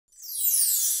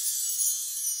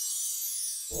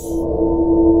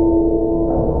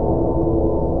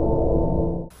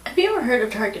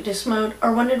target disk mode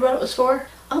or wondered what it was for?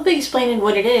 I'll be explaining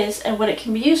what it is and what it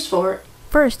can be used for.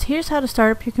 First, here's how to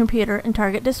start up your computer in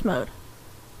target disk mode.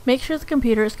 Make sure the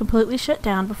computer is completely shut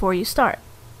down before you start.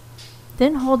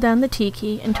 Then hold down the T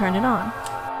key and turn it on.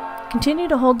 Continue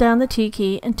to hold down the T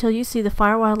key until you see the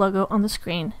Firewire logo on the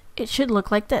screen. It should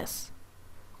look like this.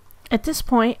 At this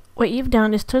point, what you've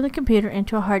done is turn the computer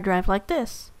into a hard drive like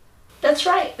this. That's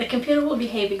right, the computer will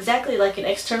behave exactly like an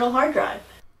external hard drive.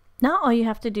 Now all you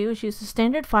have to do is use the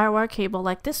standard Firewire cable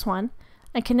like this one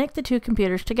and connect the two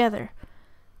computers together.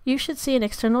 You should see an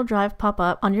external drive pop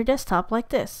up on your desktop like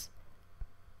this.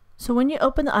 So when you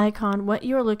open the icon, what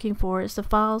you are looking for is the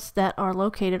files that are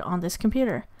located on this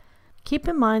computer. Keep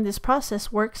in mind this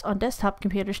process works on desktop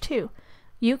computers too.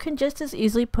 You can just as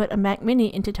easily put a Mac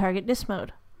Mini into target disk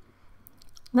mode.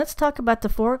 Let's talk about the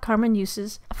 4 common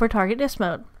uses for target disk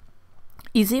mode.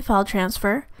 Easy file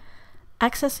transfer,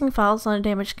 accessing files on a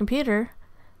damaged computer,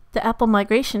 the Apple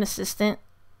Migration Assistant,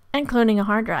 and cloning a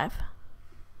hard drive.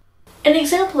 An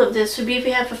example of this would be if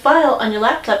you have a file on your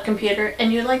laptop computer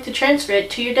and you'd like to transfer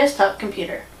it to your desktop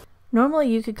computer. Normally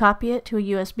you could copy it to a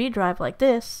USB drive like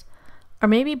this, or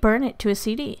maybe burn it to a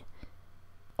CD,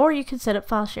 or you could set up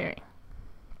file sharing.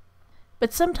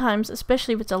 But sometimes,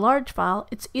 especially if it's a large file,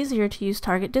 it's easier to use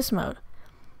target disk mode.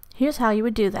 Here's how you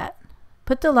would do that.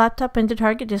 Put the laptop into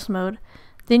target disk mode,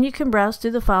 then you can browse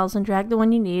through the files and drag the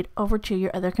one you need over to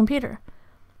your other computer.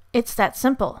 It's that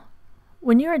simple.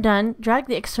 When you are done, drag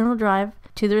the external drive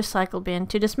to the recycle bin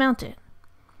to dismount it.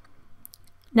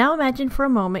 Now imagine for a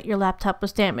moment your laptop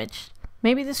was damaged.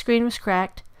 Maybe the screen was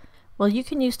cracked. Well, you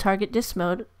can use target disk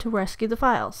mode to rescue the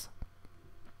files.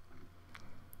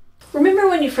 Remember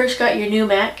when you first got your new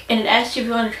Mac and it asked you if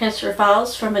you want to transfer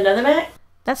files from another Mac?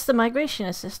 That's the Migration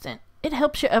Assistant. It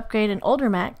helps you upgrade an older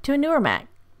Mac to a newer Mac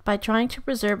by trying to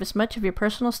preserve as much of your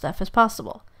personal stuff as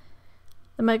possible.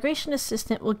 The Migration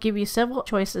Assistant will give you several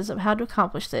choices of how to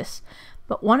accomplish this,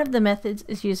 but one of the methods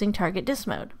is using target disk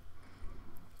mode.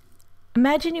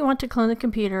 Imagine you want to clone the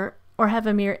computer or have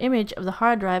a mirror image of the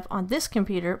hard drive on this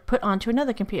computer put onto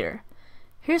another computer.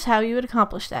 Here's how you would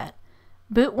accomplish that.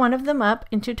 Boot one of them up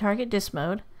into target disk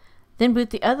mode, then boot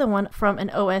the other one from an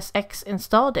OS X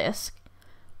install disk.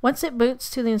 Once it boots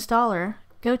to the installer,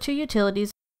 go to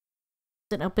Utilities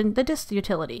and open the disk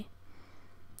utility.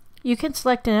 You can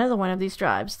select another one of these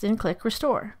drives, then click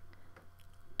Restore.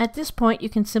 At this point, you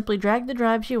can simply drag the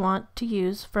drives you want to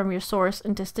use from your source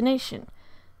and destination.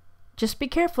 Just be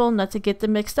careful not to get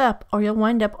them mixed up or you'll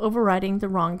wind up overwriting the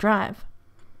wrong drive.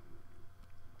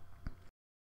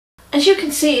 As you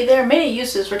can see, there are many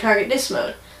uses for target disk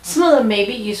mode. Some of them may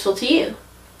be useful to you.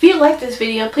 If you like this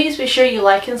video, please be sure you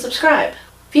like and subscribe.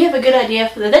 If you have a good idea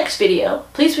for the next video,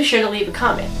 please be sure to leave a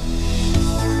comment.